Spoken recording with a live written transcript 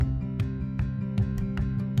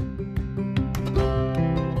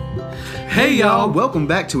Hey y'all, welcome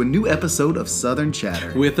back to a new episode of Southern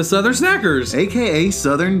Chatter with the Southern Snackers, aka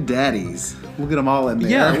Southern Daddies. We'll get them all in there.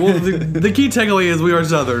 Yeah, well, the key takeaway is we are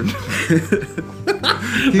Southern.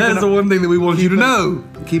 That's the one thing that we want you to know.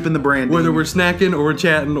 Keeping the branding. Whether we're snacking or we're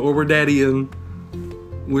chatting or we're daddying,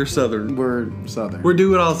 we're Southern. We're Southern. We're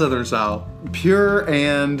doing all Southern style. Pure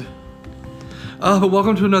and... But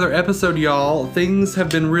welcome to another episode, y'all. Things have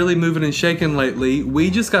been really moving and shaking lately. We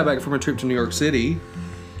just got back from a trip to New York City.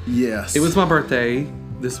 Yes. It was my birthday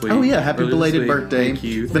this week. Oh yeah, happy belated birthday. Thank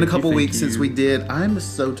you. It's been a couple weeks since we did. I'm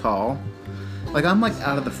so tall. Like, I'm like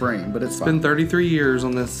out of the frame, but it's fine. Been 33 years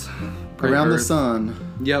on this around earth. The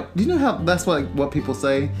sun. Yep. Do you know how that's like what people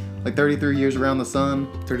say? Like 33 years around the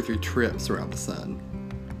sun? 33 trips around the sun.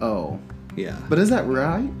 Oh. Yeah. But is that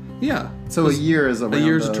right? Yeah. So a year is around a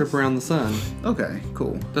year's a trip around the sun. Okay,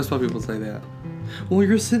 cool. That's why people say that. Well,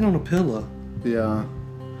 you're sitting on a pillow. Yeah.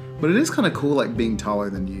 But it is kind of cool, like, being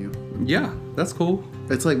taller than you. Yeah, that's cool.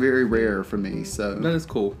 It's, like, very rare for me, so... That is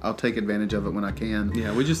cool. I'll take advantage of it when I can.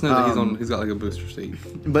 Yeah, we just know that he's got, like, a booster seat.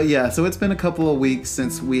 But, yeah, so it's been a couple of weeks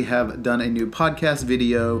since we have done a new podcast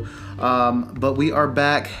video. But we are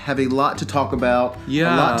back, have a lot to talk about.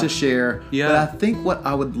 Yeah. A lot to share. Yeah. But I think what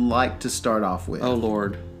I would like to start off with... Oh,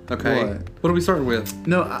 Lord. Okay. What are we starting with?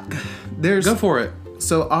 No, there's... Go for it.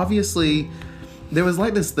 So, obviously, there was,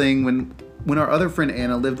 like, this thing when our other friend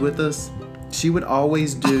Anna lived with us, she would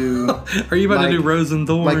always do... Are you about to do Rose and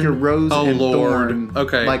Thorn? Like your Rose and Lord. Thorn.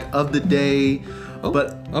 Okay. Like of the day. Oh,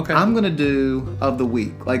 but okay. I'm going to do of the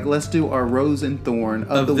week. Like, let's do our Rose and Thorn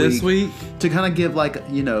of the this week. To kind of give, like,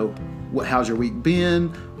 you know, how's your week been?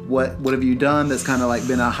 What have you done that's kind of like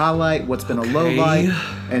been a highlight? What's been a low light?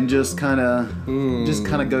 And just kind of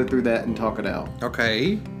go through that and talk it out.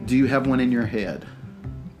 Okay. Do you have one in your head?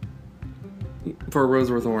 For a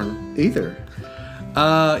Rose or Thorn? Either.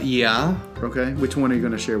 Yeah. Okay. Which one are you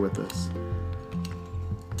going to share with us?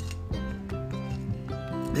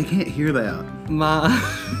 They can't hear that.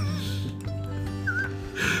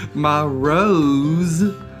 My Rose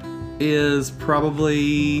is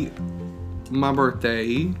probably my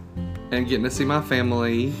birthday and getting to see my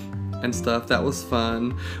family and stuff. That was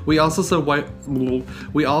fun. We also saw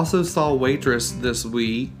Waitress this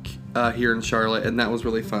week here in Charlotte, and that was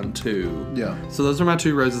really fun too. Yeah. So those are my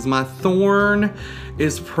two roses. My thorn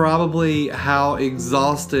is probably how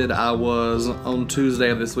exhausted I was on Tuesday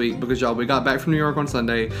of this week because, y'all, we got back from New York on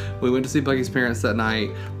Sunday. We went to see Bucky's parents that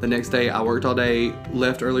night. The next day I worked all day,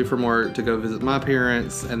 left early from work to go visit my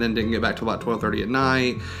parents, and then didn't get back till about 12:30 at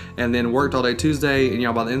night, and then worked all day Tuesday. And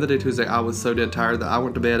y'all, by the end of the day Tuesday, I was so dead tired that I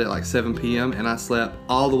went to bed at like 7 p.m. and I slept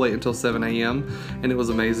all the way until 7 a.m. and it was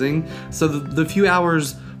amazing. So the few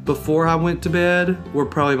hours before I went to bed were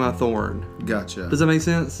probably my thorn. Gotcha. Does that make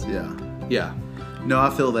sense? Yeah. Yeah. No, I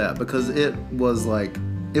feel that because it was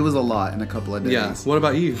a lot in a couple of days. Yeah. What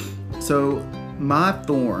about you? So my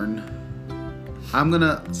thorn,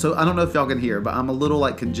 so I don't know if y'all can hear, but I'm a little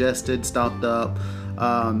like congested, stopped up.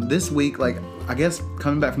 This week, like, I guess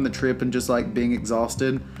coming back from the trip and just like being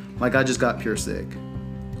exhausted, like I just got pure sick.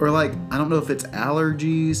 Or like, I don't know if it's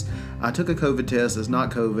allergies. I took a COVID test. It's not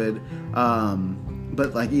COVID.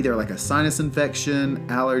 But like either like a sinus infection,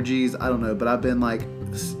 allergies, I don't know. But I've been like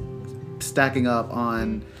stacking up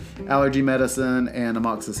on allergy medicine and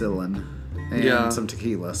amoxicillin and some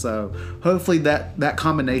tequila. So hopefully that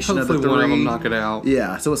combination of the three. One of them knock it out.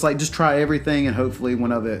 Yeah. So it's like just try everything and hopefully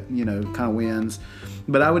one of it, you know, kind of wins.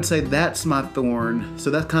 But I would say that's my thorn. So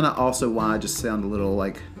that's kind of also why I just sound a little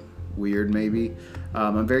like weird maybe.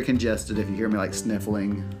 I'm very congested. If you hear me like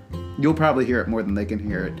sniffling, you'll probably hear it more than they can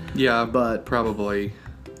hear it. Yeah, but probably.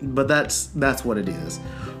 But that's what it is.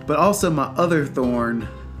 But also my other thorn.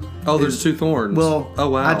 Oh, there's two thorns. Well,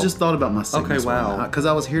 oh wow. I just thought about my sickness. Okay, wow. Because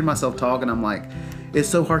I was hearing myself talk, and I'm like, it's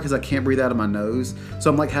so hard because I can't breathe out of my nose. So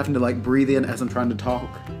I'm like having to like breathe in as I'm trying to talk.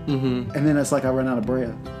 Mm-hmm. And then it's like I run out of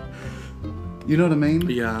breath. You know what I mean?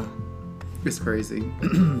 Yeah. It's crazy.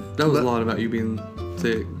 That was a lot about you being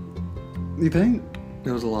sick. You think? It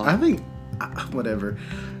was a lot. I think, whatever.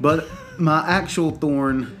 But my actual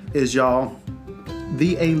thorn is, y'all,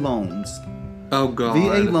 VA loans. Oh, God.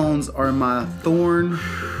 VA loans are my thorn.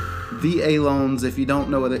 VA loans, if you don't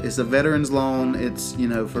know what it's a veteran's loan. It's, you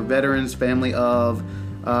know, for veterans, family of,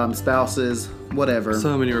 spouses, whatever.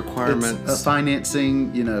 So many requirements. It's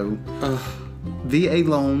financing, you know. VA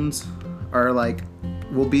loans are like,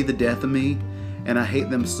 will be the death of me. And I hate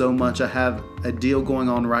them so much. I have a deal going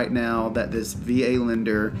on right now that this VA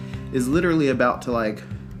lender is literally about to like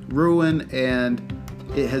ruin, and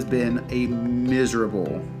it has been a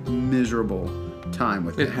miserable time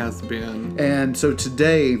with it. It has been. And so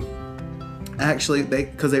today, actually,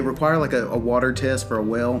 because they require like a water test for a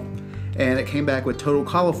well, and it came back with total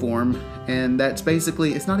coliform, and that's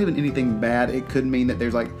basically, it's not even anything bad. It could mean that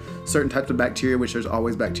there's like certain types of bacteria, which there's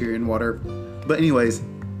always bacteria in water. But anyways,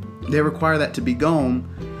 they require that to be gone,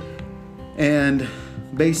 and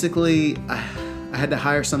basically I had to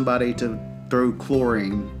hire somebody to throw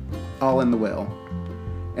chlorine all in the well.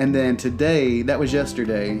 And then today, that was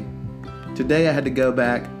yesterday, today I had to go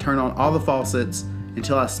back, turn on all the faucets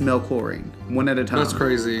until I smell chlorine, one at a time. That's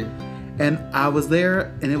crazy. And I was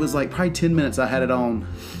there, and it was like probably 10 minutes I had it on.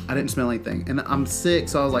 I didn't smell anything. And I'm sick,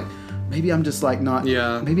 so I was like, maybe I'm just like not,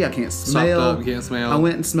 maybe I can't smell. Up, can't smell. I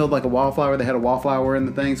went and smelled like a wallflower. They had a wallflower in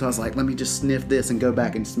the thing, so I was like, let me just sniff this and go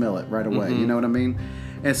back and smell it right away. You know what I mean?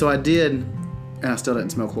 And so I did, and I still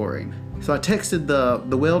didn't smell chlorine. So I texted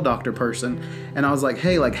the well doctor person, and I was like,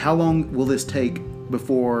 hey, like, how long will this take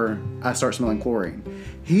before I start smelling chlorine?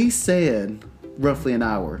 He said roughly an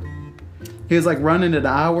hour. He was like running an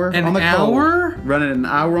hour on the cold. Running an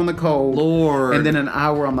hour on the cold. Lord. And then an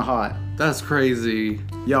hour on the hot. That's crazy.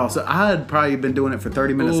 Y'all, so I had probably been doing it for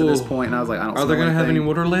 30 minutes at this point, and I was like, I don't smell Are they going to have any anything.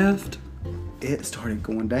 water left? It started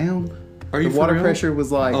going down. Are you The water real? pressure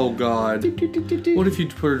was like... Oh, God. What if you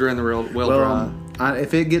put it around the well dry?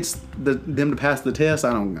 If it gets them to pass the test,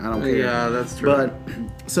 I don't care. Yeah, that's true. But,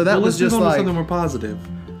 so that was just let's move on to like... something more positive.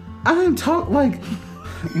 I didn't talk, like...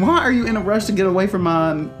 Why are you in a rush to get away from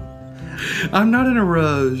mine? I'm not in a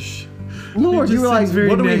rush. Lord, you were like,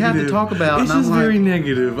 what do we have to talk about? It's just very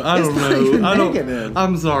negative. I don't know. Negative.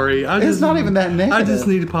 I'm sorry. It's not even that negative. I just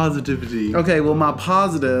need positivity. Okay, well, my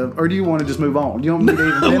positive, or do you want to just move on? Do you want me to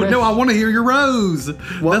even finish? No, I want to hear your rose.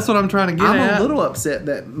 That's what I'm trying to get at. I'm a little upset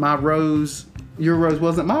that your rose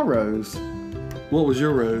wasn't my rose. What was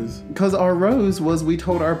your rose? Because our rose was, we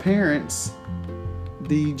told our parents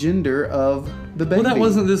the gender of the baby. Well, that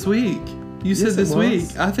wasn't this week. You said Yes, this it week.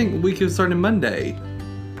 was. I think week is starting Monday.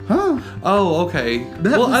 Huh? Oh, okay.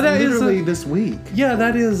 That was that is literally this week. Yeah,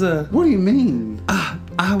 that is a... What do you mean?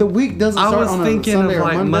 The week doesn't start on a Sunday or Monday. I was thinking of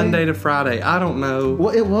like Monday to Friday. I don't know.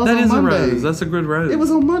 Well, it was That on is Monday. a rose. That's a good rose. It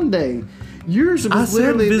was on Monday. Yours was I said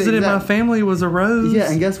literally the visiting my exact- family was a rose. Yeah,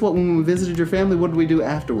 and guess what? When we visited your family, what did we do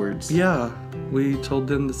afterwards? Yeah, we told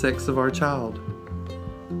them the sex of our child.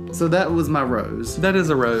 So that was my rose, That is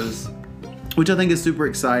a rose. which I think is super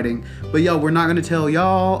exciting. But y'all, we're not going to tell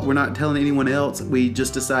y'all. We're not telling anyone else. We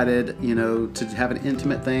just decided, to have an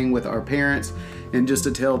intimate thing with our parents and just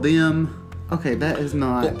to tell them. Okay, that is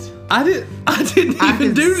not. I didn't I even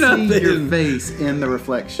can do see nothing. your face in the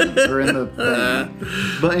reflection or in the thing.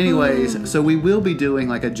 But anyways, so we will be doing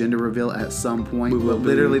like a gender reveal at some point. We will but be.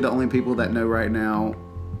 literally the only people that know right now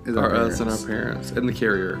is our Are us and our parents. parents and the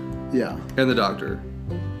carrier Yeah, and the doctor,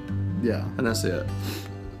 yeah, and that's it.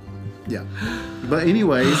 yeah. But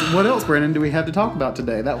anyways, what else, Brandon, do we have to talk about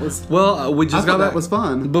today? That was Well, we I just thought got that back. was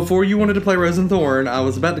fun. Before you wanted to play Rose and Thorn, I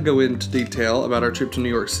was about to go into detail about our trip to New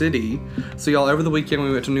York City. So y'all, over the weekend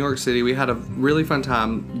we went to New York City. We had a really fun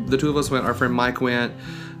time. The two of us went. Our friend Mike went.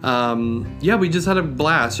 We just had a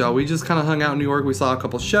blast, y'all. We just kind of hung out in New York. We saw a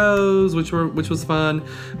couple shows, which was fun.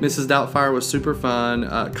 Mrs. Doubtfire was super fun.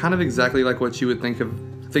 Kind of exactly like what you would think it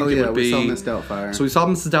would be. we saw Miss Doubtfire. So we saw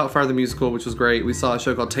Mrs. Doubtfire the musical, which was great. We saw a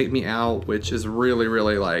show called Take Me Out, which is really,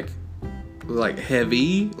 really like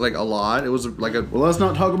heavy, like a lot. It was like a Well, let's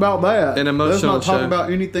not talk about that. An emotional Let's not talk show.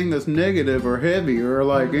 about anything that's negative or heavy or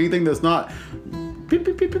like anything that's not beep,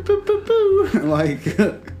 beep, beep, beep, beep, beep, beep.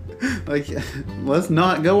 like let's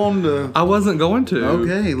not go on to. I wasn't going to.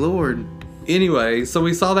 Okay, Lord. Anyway, so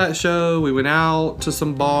we saw that show. We went out to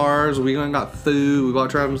some bars. We went and got food. We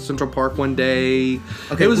walked around Central Park one day.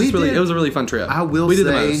 Okay, it was we just really, did- it was a really fun trip. I will we say,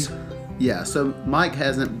 did the most. yeah. So Mike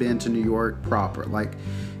hasn't been to New York proper. Like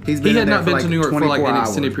he's He been. had in there not for been to New York for like 24 an hours,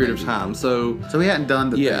 extended period of maybe. time. So So he hadn't done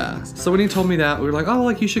the yeah. things. So when he told me that, we were like, oh,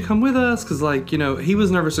 like you should come with us, because like he was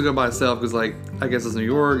nervous to go by himself because like I guess it's New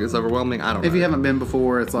York, it's overwhelming. I don't know. If you haven't been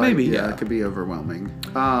before, it's like Maybe, yeah, yeah. it could be overwhelming.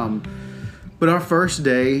 But our first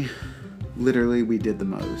day, literally, we did the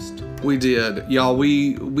most. We did, y'all.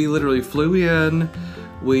 We literally flew in.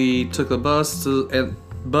 We took the bus to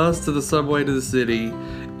the subway to the city,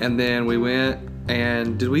 and then we went.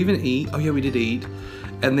 And did we even eat? Oh yeah, we did eat.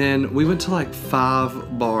 And then we went to like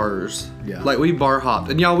 5 bars. Yeah. Like we bar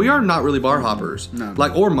hopped, and y'all, we are not really bar hoppers. No.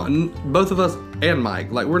 Like both of us and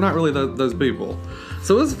Mike. Like we're not really those people.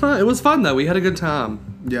 So it was fun. It was fun though. We had a good time.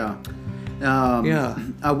 Yeah. Yeah.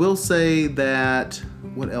 I will say that.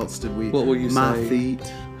 What else did we? What will you My say?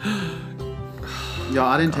 feet. Y'all,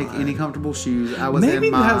 I didn't take any comfortable shoes. I was Maybe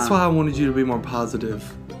in my. that's why I wanted you to be more positive.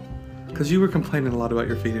 Because you were complaining a lot about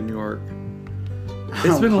your feet in New York.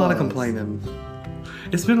 It's been a lot of was. complaining.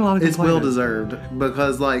 It's been a lot of It's complaining. well deserved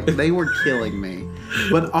because like they were killing me.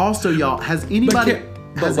 But also, y'all, has anybody?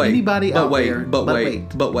 Has anybody out there? But wait.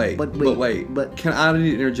 Can I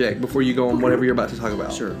interject before you go on whatever you're about to talk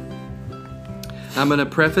about? Sure. I'm going to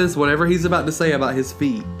preface whatever he's about to say about his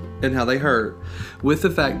feet and how they hurt with the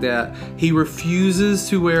fact that he refuses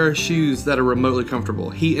to wear shoes that are remotely comfortable.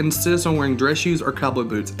 He insists on wearing dress shoes or cowboy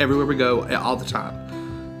boots everywhere we go all the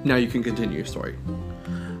time. Now you can continue your story.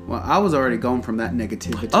 Well, I was already gone from that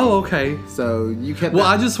negativity. Oh, okay. So you kept. Well,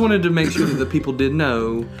 I just wanted to make sure that the people did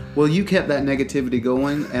know. Well, you kept that negativity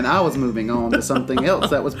going, and I was moving on to something else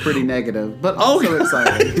that was pretty negative, but also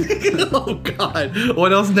exciting. Oh God!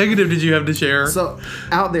 What else negative did you have to share? So,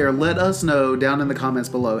 out there, let us know down in the comments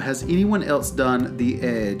below. Has anyone else done the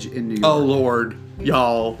Edge in New York? Oh Lord,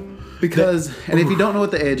 y'all. Because, and if you don't know what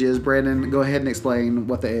the Edge is, Brandon, go ahead and explain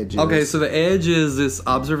what the Edge is. Okay, so the Edge is this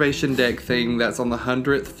observation deck thing that's on the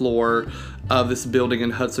 100th floor of this building in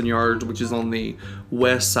Hudson Yards, which is on the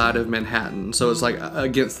west side of Manhattan. So it's like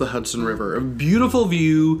against the Hudson River. A beautiful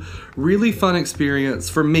view, really fun experience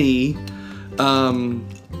for me. There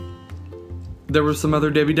were some other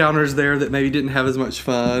Debbie Downers there that maybe didn't have as much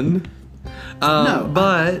fun.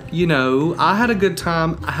 But, you know, I had a good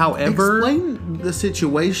time. However... Explain the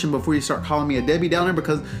situation before you start calling me a Debbie Downer,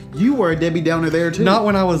 because you were a Debbie Downer there, too. Not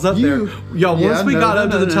when I was up there. Y'all, once we got up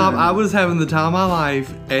to the top, I was having the time of my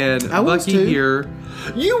life. And Bucky here...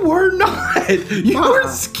 You were not! You were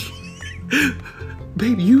scared.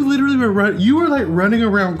 Babe, you literally were running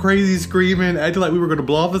around crazy, screaming, acting like we were going to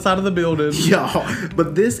blow off the side of the building. Y'all,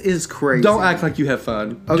 but this is crazy. Don't act like you have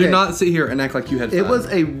fun. Okay. Do not sit here and act like you had fun. It was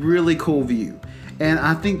a really cool view. And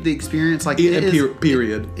I think the experience,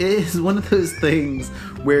 period. It is one of those things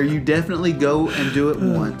where you definitely go and do it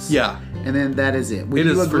once. Yeah. And then that is it. It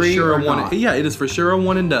is for sure a one. Yeah, it is for sure a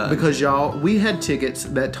one and done. Because y'all, we had tickets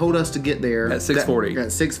that told us to get there at 6:40. At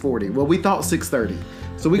 6:40. Well, we thought 6:30.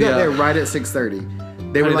 So we got there right at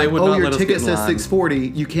 6:30. They were like, "Oh, your ticket says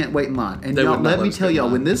 6:40. You can't wait in line." And y'all, let me tell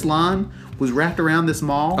y'all, when this line was wrapped around this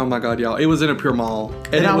mall. Oh my God, y'all! It was in a pure mall,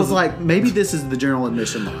 and I was like, maybe this is the general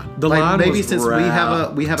admission line. The line maybe was since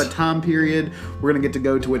wrapped. we have a time period, we're gonna get to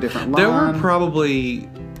go to a different line. There were probably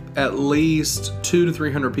at least 200 to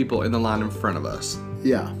 300 people in the line in front of us.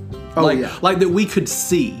 Yeah. Oh, like that we could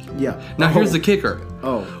see. Yeah. Now here's the kicker.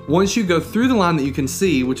 Oh. Once you go through the line that you can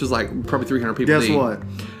see, which is like probably 300 people. Guess what?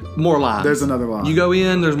 More lines. There's another line. You go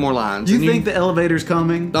in, there's more lines. You think the elevator's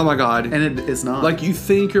coming? Oh my God. And it's not. Like you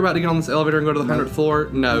think you're about to get on this elevator and go to the 100th floor?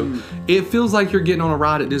 No. It feels like you're getting on a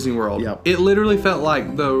ride at Disney World. Yep. It literally felt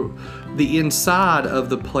like the inside of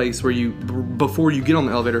the place where you, before you get on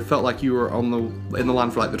the elevator, felt like you were in the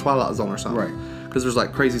line for like the Twilight Zone or something. Right. Because there's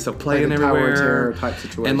like crazy stuff playing like everywhere. Tower of Terror type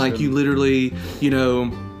situation. And like you literally,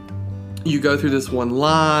 you go through this one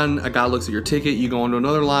line, a guy looks at your ticket, you go onto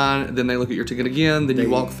another line, then they look at your ticket again, then you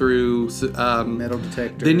walk through metal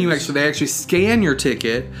detectors. Then they actually scan your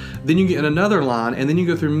ticket, then you get in another line, and then you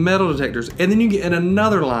go through metal detectors, and then you get in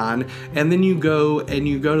another line, and then you go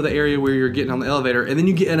to the area where you're getting on the elevator, and then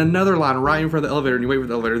you get in another line right in front of the elevator, and you wait for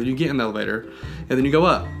the elevator, then you get in the elevator, and then you go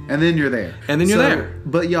up. And then you're there. And then you're there.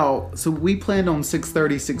 But y'all, so we planned on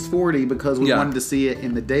 6:30, 6:40 because we wanted to see it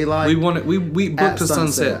in the daylight. We booked a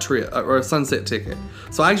sunset trip or a sunset ticket.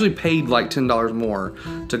 So I actually paid like $10 more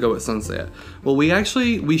to go at sunset. Well, we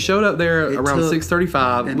showed up there around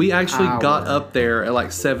 6:35. We actually got up there at like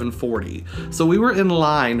 7:40. So we were in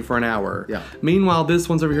line for an hour. Yeah. Meanwhile, this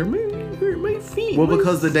one's over here. My feet. Well,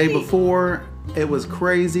 because the day before it was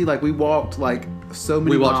crazy. Like we walked like so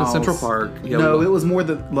many. We walked miles. in Central Park. Yeah, no, it was more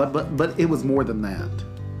than, but it was more than that.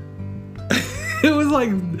 It was like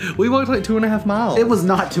we walked like 2.5 miles. It was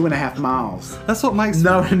not 2.5 miles. That's what Mike's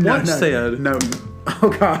watch said. No.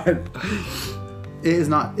 Oh God. It is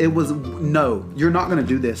not. It was no. You're not going to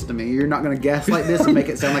do this to me. You're not going to gaslight this and make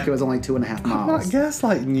it sound like it was only 2.5 miles. I'm not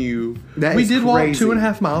gaslighting you. We did walk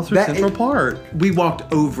 2.5 miles through Central Park. We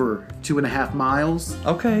walked over 2.5 miles.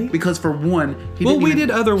 Okay. Because for one, we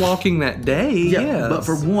did other walking that day. Yeah. Yes. But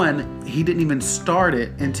for one, he didn't even start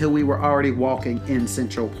it until we were already walking in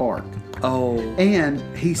Central Park. Oh. And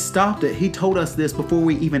he stopped it. He told us this before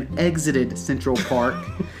we even exited Central Park.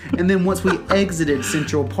 And then once we exited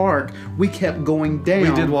Central Park, we kept going down.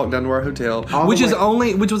 We did walk down to our hotel, which was at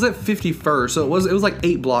 51st, so it was like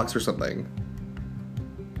 8 blocks or something.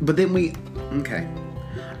 But then okay.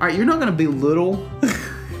 All right, you're not going to belittle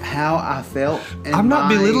how I felt. I'm not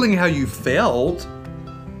belittling how you felt.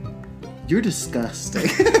 You're disgusting.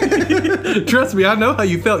 Trust me, I know how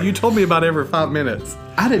you felt. You told me about it every 5 minutes.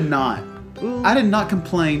 I did not. I did not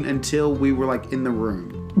complain until we were like in the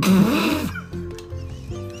room.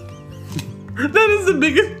 That is the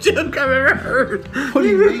biggest joke I've ever heard. What do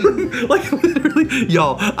you mean? Like, literally,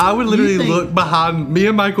 y'all, I would literally look behind me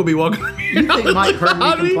and Mike will be walking. You think Mike heard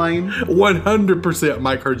me complain? 100%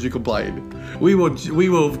 Mike heard you complain. We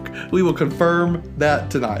will confirm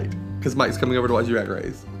that tonight because Mike's coming over to watch you act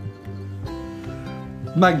race.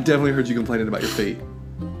 Mike definitely heard you complaining about your feet.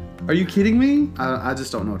 Are you kidding me? I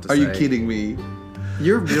just don't know what to say. Are you kidding me?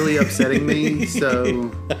 You're really upsetting me.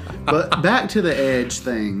 So, but back to the edge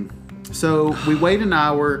thing. So we wait an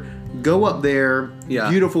hour, go up there. Yeah.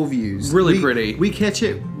 Beautiful views. Really pretty. We catch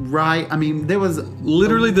it right. I mean, there was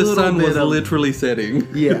literally the sun was literally setting.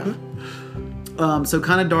 Yeah. So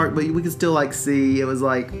kind of dark, but we could still like see. It was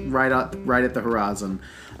like right at the horizon.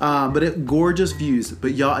 But gorgeous views.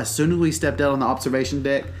 But y'all, as soon as we stepped out on the observation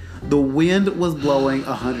deck, the wind was blowing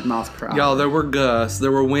 100 miles per hour. Y'all, there were gusts.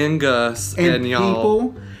 There were wind gusts. And y'all...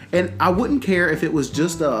 people... And I wouldn't care if it was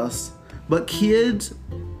just us, but kids,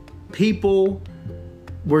 people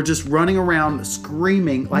were just running around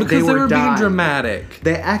screaming like because they were dying. Being dramatic.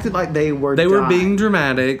 They acted like they were dying. They were being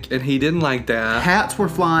dramatic, and he didn't like that. Hats were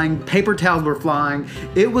flying. Paper towels were flying.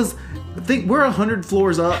 It was... we're 100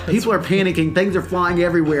 floors up. People are panicking. Things are flying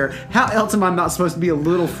everywhere. How else am I not supposed to be a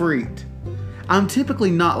little freaked? I'm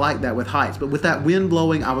typically not like that with heights, but with that wind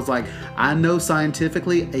blowing, I was like, I know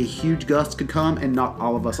scientifically a huge gust could come and knock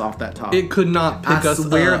all of us off that top. It could not pick us up. I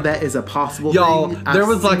swear that is a possible y'all, thing. There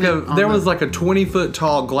was like a 20-foot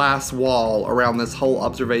tall glass wall around this whole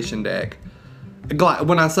observation deck.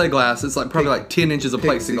 When I say glass, it's like probably like 10 inches of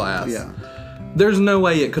plexiglass. Yeah. There's no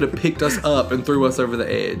way it could have picked us up and threw us over the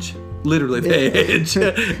edge. Literally the edge.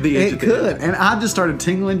 The edge. It could. And I just started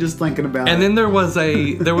tingling just thinking about it. And then there was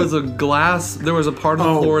a part of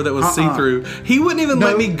the floor that was see-through. He wouldn't even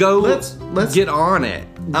let me go let's get on it.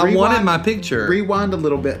 I wanted my picture. Rewind a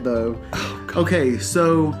little bit though. Oh, okay,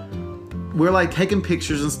 so we're like taking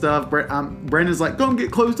pictures and stuff. Brandon's like, don't get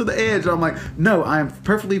close to the edge. I'm like, no, I am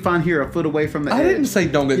perfectly fine here, a foot away from the edge. I didn't say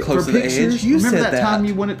don't get close to the edge. You remember said that time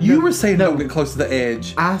you wanted. You were saying don't get close to the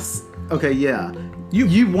edge. Okay, yeah.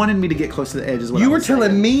 You wanted me to get close to the edge is what you I were was saying.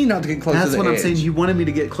 telling me not to get close to the edge. That's what I'm saying. You wanted me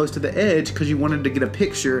to get close to the edge because you wanted to get a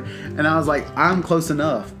picture. And I was like, I'm close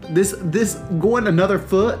enough. This going another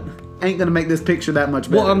foot ain't going to make this picture that much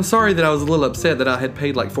better. Well, I'm sorry that I was a little upset that I had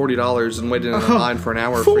paid like $40 and waited in a line for an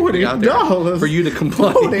hour for you to get out there, for you to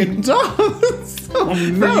complain. $40? Oh,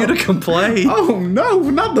 no. For you to complain. Oh, no,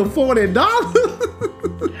 not the $40.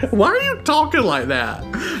 Why are you talking like that?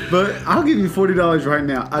 But I'll give you $40 right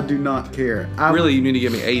now. I do not care. Really, you need to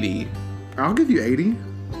give me 80. I'll give you 80.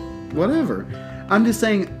 Whatever. I'm just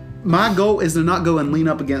saying, my goal is to not go and lean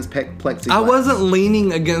up against plexiglass. I wasn't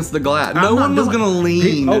leaning against the glass. No one was going to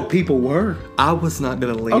lean. People were. I was not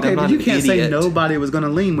going to lean. Okay, but you can't say idiot. nobody was going to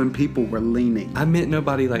lean when people were leaning. I meant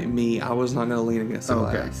nobody like me. I was not going to lean against the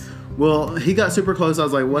glass. Well, he got super close. I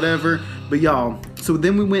was like, whatever. But y'all, so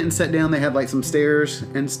then we went and sat down. They had like some stairs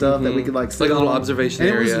and stuff that we could like sit like a little on. observation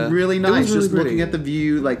and area. It was really nice, really just pretty. looking at the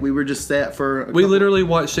view. Like we were just sat for. We literally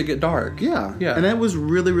watched it get dark. Yeah, yeah, and that was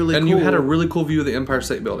really cool. And you had a really cool view of the Empire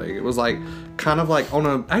State Building. It was like kind of like on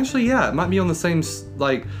a. Actually, yeah, it might be on the same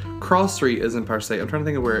like cross street as Empire State. I'm trying to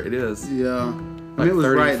think of where it is. Yeah. Like it was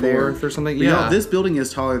right there or something. But yeah, this building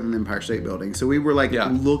is taller than the Empire State Building, so we were like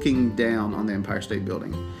looking down on the Empire State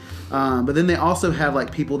Building. But then they also have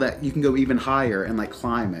like people that you can go even higher and like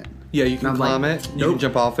climb it. Yeah, you can climb it. You can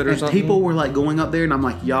jump off it or something. People were like going up there, and I'm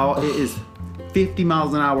like, y'all, it is 50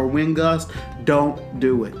 miles an hour wind gust. Don't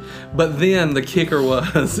do it. But then the kicker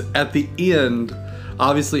was at the end.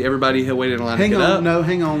 Obviously, everybody had waited in line to get up.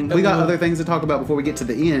 Hang on. We got other things to talk about before we get to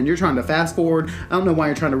the end. You're trying to fast forward. I don't know why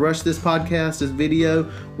you're trying to rush this podcast, this video.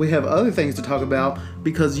 We have other things to talk about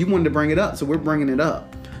because you wanted to bring it up, so we're bringing it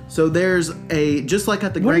up. So there's just like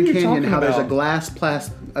at the Grand Canyon, how there's a glass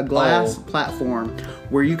platform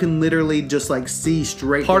where you can literally just like see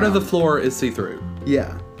straight Part down. of the floor is see-through.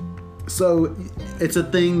 Yeah. So it's a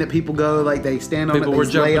thing that people go, like they stand on people it, were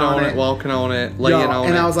jumping on it, walking on it, laying on it.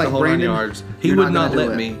 And I was like, the whole Brandon, 9 yards. He would not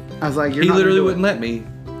let me. I was like, he literally wouldn't let me.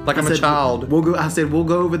 Like I'm a child. I said, we'll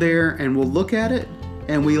go over there and we'll look at it.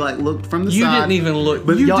 And we like looked from the side. You didn't even look.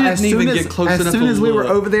 But you didn't even get close enough to look. As soon as we were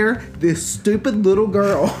over there, this stupid little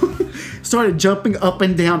girl started jumping up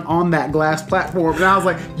and down on that glass platform. And I was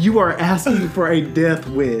like, you are asking for a death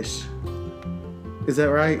wish. Is that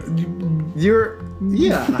right? Yeah.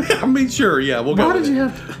 I mean, sure, yeah, we'll go with it. Why did you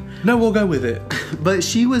have to? No, we'll go with it. But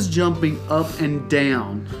she was jumping up and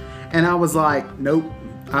down. And I was like, nope.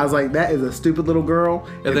 I was like, that is a stupid little girl.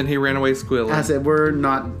 And then he ran away squealing. I said, I'm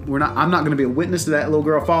not going to be a witness to that little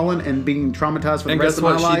girl falling and being traumatized for the rest of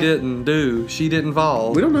my life. And guess what she didn't do? She didn't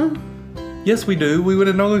fall. We don't know. Yes, we do. We would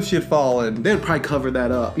have known if she had fallen. They would probably cover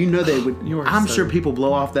that up. You know they would. I'm sure people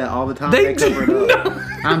blow off that all the time. They cover do. it up.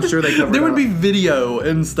 I'm sure they cover it up. There would be video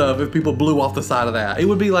and stuff if people blew off the side of that. It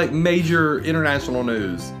would be like major international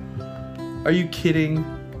news. Are you kidding?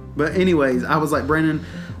 But anyways, I was like, Brandon,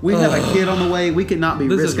 we have a kid on the way. We cannot be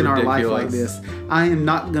risking our life like this. I am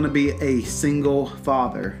not going to be a single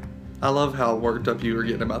father. I love how worked up you were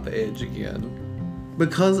getting about the edge again.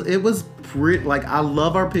 Because it was pretty, like, I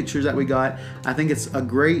love our pictures that we got. I think it's a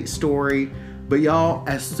great story. But y'all,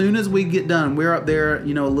 as soon as we get done, we're up there,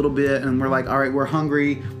 you know, a little bit, and we're like, all right, we're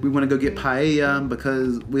hungry. We want to go get paella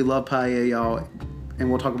because we love paella, y'all. And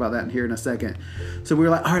we'll talk about that here in a second. So we were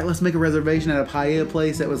like, all right, let's make a reservation at a paella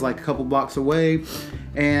place that was like a couple blocks away.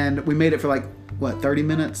 And we made it for like, what, 30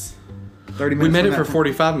 minutes? 30 minutes. We made it for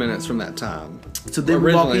 45 minutes from that time. So then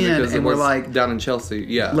we walk in and we're like, down in Chelsea,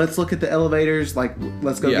 yeah. Let's look at the elevators. Like,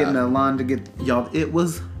 let's go get in the line to get, y'all, it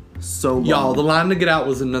was so long. Y'all, the line to get out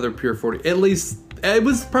was another pure 40. At least, it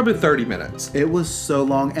was probably 30 minutes. It was so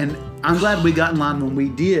long. And I'm glad we got in line when we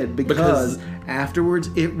did because afterwards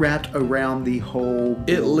it wrapped around the whole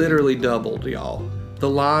building. It literally doubled, y'all. The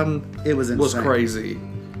line it was crazy.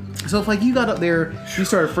 So if like you got up there, you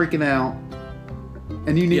started freaking out,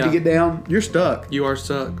 and you need to get down, you're stuck. You are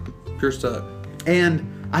stuck. You're stuck.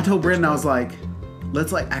 And I told Brendan, I was like,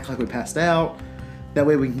 let's like act like we passed out. That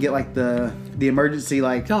way we can get like the emergency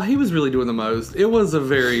like. Y'all, he was really doing the most. It was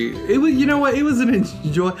you know what? It was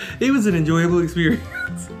an enjoyable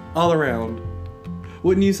experience all around.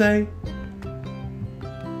 Wouldn't you say?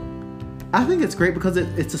 I think it's great because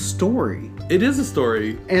it's a story. It is a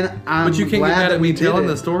story. And but you can't get mad at me telling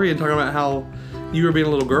the story and talking about how you were being a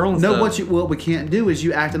little girl and stuff. No, what we can't do is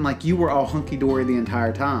you acting like you were all hunky-dory the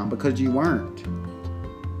entire time because you weren't.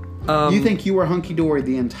 You think you were hunky-dory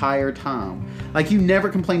the entire time. Like, you never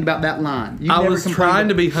complained about that line. I was trying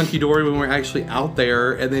to be hunky-dory when we were actually out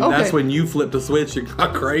there, and then that's when you flipped a switch and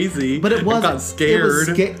got crazy. But it wasn't. Got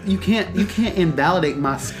scared. You can't invalidate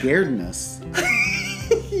my scaredness.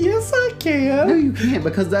 Yes, I can. No, you can't,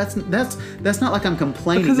 because that's not like I'm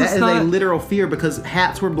complaining. Because that is a literal fear, because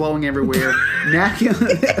hats were blowing everywhere. Napkins,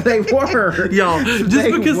 they were. Y'all,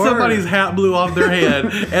 just because somebody's hat blew off their head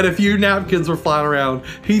and a few napkins were flying around,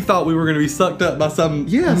 he thought we were going to be sucked up by some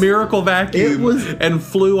miracle vacuum and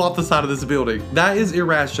flew off the side of this building. That is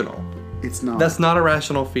irrational. It's not. That's not a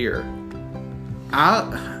rational fear.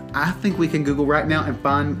 I think we can Google right now and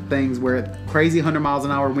find things where crazy 100 miles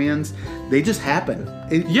an hour winds, they just happen.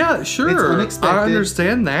 Yeah, sure. It's unexpected. I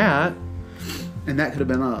understand that. And that could have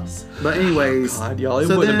been us. But anyways. God, y'all, it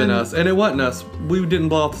wouldn't have been us. And it wasn't us. We didn't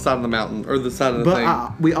blow off the side of the mountain or the side of the thing.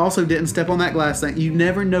 But we also didn't step on that glass thing. You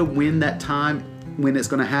never know when it's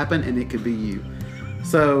going to happen, and it could be you.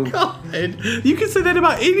 So. God, you can say that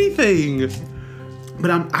about anything.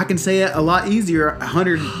 But I can say it a lot easier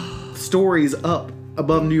 100 stories up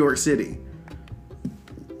above New York City.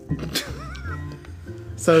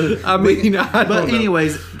 So I mean, I don't know.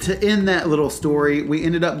 Anyways, to end that little story, we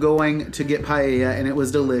ended up going to get paella, and it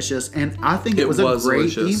was delicious. And I think it was a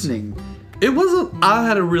great evening. I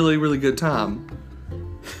had a really, really good time.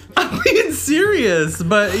 I'm being serious,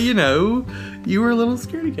 but you were a little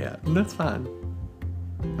scaredy cat, and that's fine.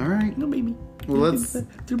 All right, no baby. Well, let's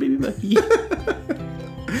through baby Bucky.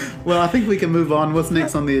 Well, I think we can move on. What's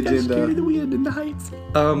next on the agenda? Scary the wind in the heights.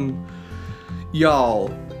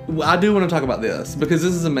 Y'all, I do want to talk about this because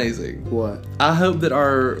this is amazing. What? I hope that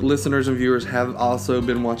our listeners and viewers have also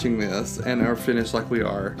been watching this and are finished like we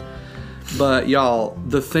are. But y'all,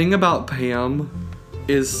 the thing about Pam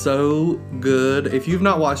is so good. If you've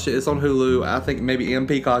not watched it, it's on Hulu. I think maybe and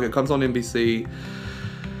Peacock. It comes on NBC.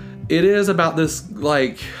 It is about this,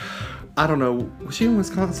 like, I don't know. Was she in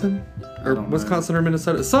Wisconsin? Or Wisconsin or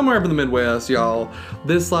Minnesota? Somewhere up in the Midwest, y'all.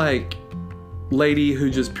 This, like, lady who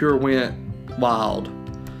just pure went wild.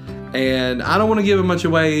 And I don't want to give it much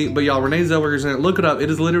away, but y'all, Renee Zellweger's in it. Look it up. It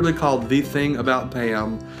is literally called The Thing About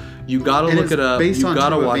Pam. You gotta look it up. You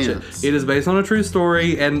gotta watch it. It is based on a true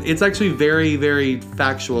story, and it's actually very, very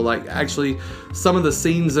factual. Like, actually, some of the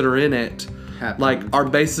scenes that are in it are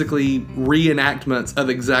basically reenactments of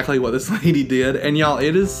exactly what this lady did. And y'all,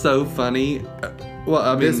 it is so funny. Well,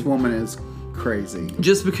 I mean, this woman is crazy.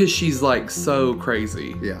 Just because she's like so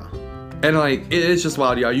crazy. Yeah. And like, it's just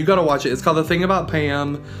wild, y'all. You gotta watch it. It's called The Thing About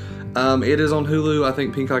Pam. It is on Hulu, I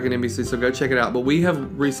think Peacock and NBC, so go check it out. But we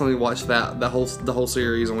have recently watched the whole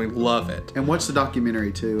series, and we love it. And watch the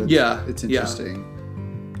documentary too. It's interesting.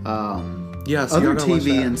 Yeah, so other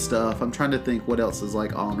TV and stuff. I'm trying to think what else is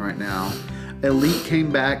like on right now. Elite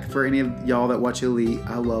came back for any of y'all that watch Elite.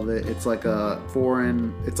 I love it. It's like a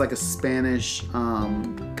it's like a Spanish,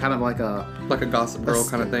 kind of like a Gossip Girl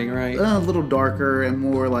kind of thing, right? A little darker and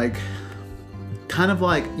more like, kind of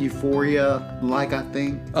like Euphoria, like I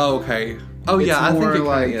think. Oh, okay. Oh yeah, I think it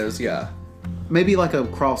like, kind of is. Yeah. Maybe like a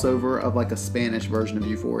crossover of like a Spanish version of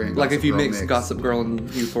Euphoria. And like if you mix Gossip Girl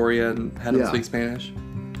and Euphoria and had them speak Spanish.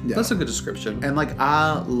 Yeah. That's a good description. And like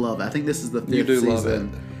I love it. I think this is the 5th season. You do love it.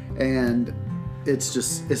 And it's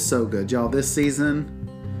so good, y'all. This season,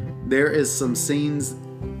 there is some scenes.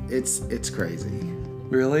 It's crazy.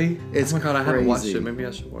 Really? It's oh my god, crazy. I haven't watched it. Maybe I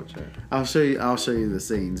should watch it. I'll show you the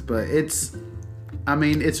scenes, but it's. I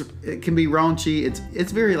mean, it can be raunchy.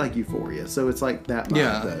 It's very like Euphoria, so it's like that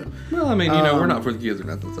vibe, though. Well, I mean, we're not for the kids or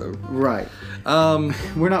nothing, so. Right.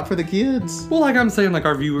 We're not for the kids. Well, like I'm saying, like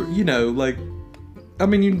our viewer, like, I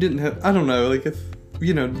mean, you didn't have. I don't know, like if.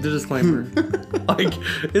 The disclaimer. Like,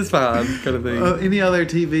 it's fine, kind of thing. Any other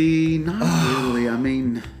TV? Not really. I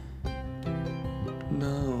mean...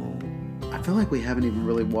 No. I feel like we haven't even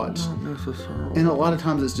really watched... Not necessarily. And a lot of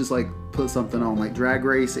times it's just like, put something on. Like, Drag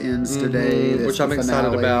Race ends today. Which I'm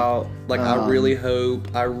excited about. Like, I really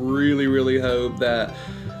hope that...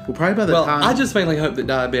 Well, probably by the time... I just mainly hope that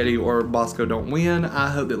Diabetes or Bosco don't win. I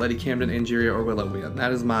hope that Lady Camden, Angeria, or Willow win.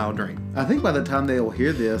 That is my dream. I think by the time they'll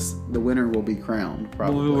hear this, the winner will be crowned,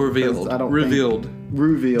 probably. Revealed. Revealed.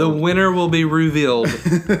 The winner will be revealed.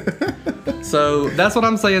 So, that's what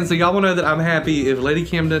I'm saying. So, y'all will know that I'm happy if Lady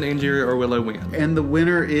Camden, Angeria, or Willow win. And the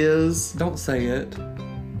winner is... Don't say it.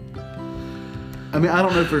 I mean, I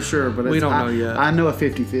don't know for sure, but we don't know yet. I know a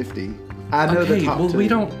 50-50. I know the top two. We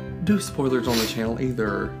don't do spoilers on the channel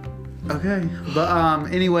either. Okay,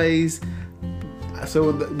 but anyways,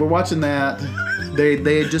 so we're watching that.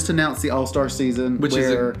 They had just announced the All-Star season, which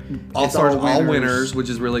where is All-Stars all winners, which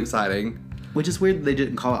is really exciting. Which is weird. They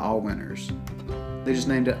didn't call it All Winners. They just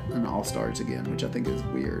named it an All-Stars again, which I think is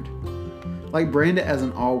weird. Like brand it as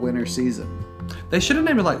an all-winner season. They should have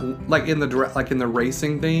named it like in the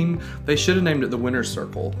racing thing. They should have named it the Winner's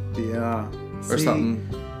Circle. Yeah. Or something.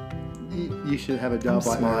 You should have a job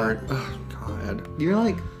like smart. that. Oh, God. You're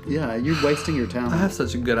like, you're wasting your talent. I have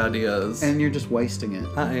such good ideas. And you're just wasting it.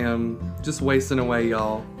 I am. Just wasting away,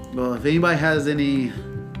 y'all. Well, if anybody has any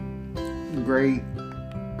great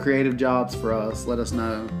creative jobs for us, let us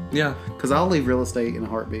know. Yeah. Because I'll leave real estate in a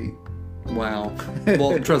heartbeat. Wow.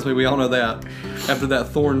 Well, trust me, we all know that. After that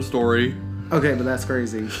Thorn story. Okay, but that's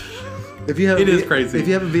crazy. If you have crazy. If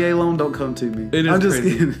you have a VA loan, don't come to me. It is I'm just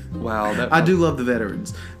crazy. kidding. Wow. I do love the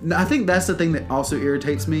veterans. I think that's the thing that also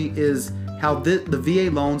irritates me is how the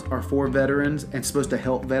VA loans are for veterans and supposed to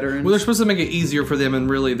help veterans. Well, they're supposed to make it easier for them, and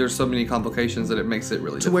really, there's so many complications that it makes it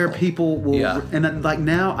really difficult. Where people will... Yeah. And like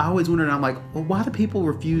now, I always wondered, I'm like, well, why do people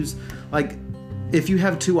refuse... Like, if you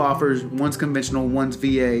have two offers, one's conventional, one's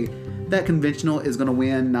VA, that conventional is going to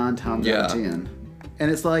win 9 times out of 10. And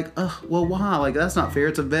it's like, well, why? Like, that's not fair.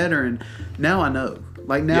 It's a veteran. Now I know.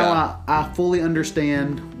 Like, now I fully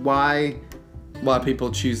understand why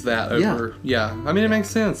people choose that over. Yeah. I mean, it makes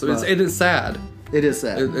sense. It is sad. It is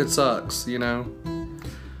sad. It sucks, you know?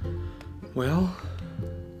 Well,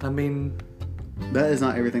 I mean... That is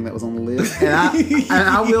not everything that was on the list. And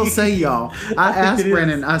I will say, y'all, I asked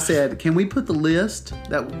Brandon, I said, can we put the list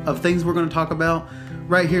of things we're going to talk about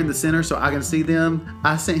right here in the center so I can see them?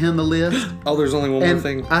 I sent him the list. Oh, there's only one more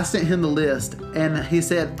thing. I sent him the list, and he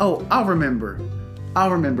said, oh, I'll remember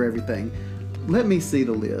everything. Let me see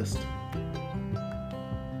the list.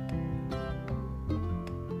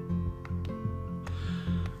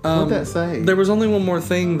 What'd that say? There was only one more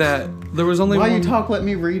thing that... While you talk, let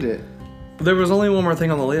me read it. There was only one more thing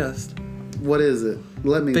on the list. What is it?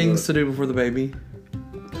 Let me Things to do before the baby.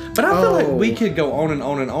 But I feel like we could go on and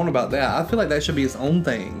on and on about that. I feel like that should be its own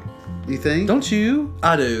thing. You think? Don't you?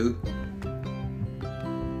 I do.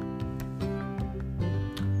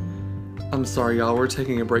 I'm sorry, y'all. We're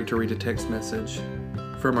taking a break to read a text message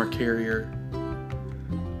from our carrier.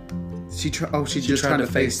 She's just trying to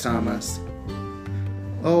FaceTime us.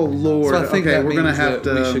 Oh Lord! So I think we're gonna have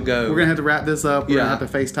to. We should go. We're gonna have to wrap this up. We're gonna have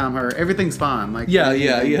to FaceTime her. Everything's fine. Like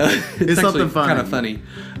It's something funny. Kind of funny.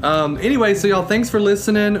 Anyway, so y'all, thanks for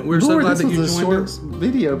listening. We're so glad that you joined us.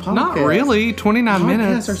 Video podcast. Not really. 29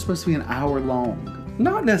 minutes. Podcasts are supposed to be an hour long.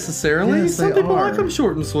 Not necessarily. Yes, some people like them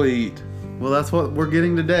short and sweet. Well, that's what we're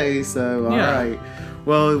getting today. So all right.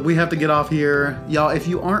 Well, we have to get off here. Y'all, if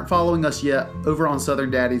you aren't following us yet over on Southern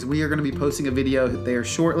Daddies, we are going to be posting a video there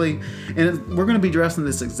shortly. And we're going to be dressed in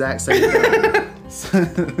this exact same way.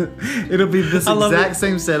 It'll be this exact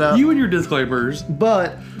same setup. You and your disclaimers.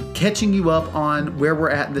 But catching you up on where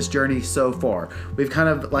we're at in this journey so far. We've kind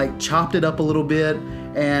of like chopped it up a little bit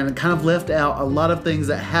and kind of left out a lot of things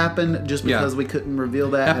that happened just because we couldn't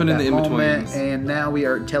reveal that happened at that in the moment. in-betweens. And now we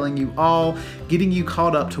are telling you all, getting you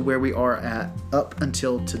caught up to where we are at up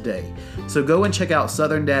until today. So go and check out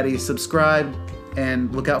Southern Daddy, subscribe,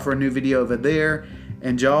 and look out for a new video over there.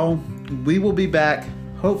 And y'all, we will be back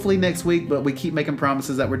hopefully next week, but we keep making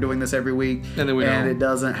promises that we're doing this every week, And then we don't. it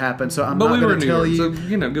doesn't happen. So I'm But not we were going in to New tell York, you. so,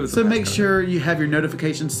 you know, give us a So pass make on it. sure you have your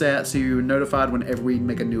notifications set so you're notified whenever we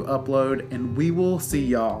make a new upload. And we will see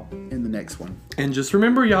y'all in the next one. And just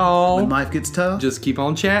remember, y'all, When life gets tough, just keep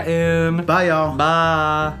on chatting. bye y'all.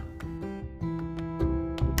 Bye.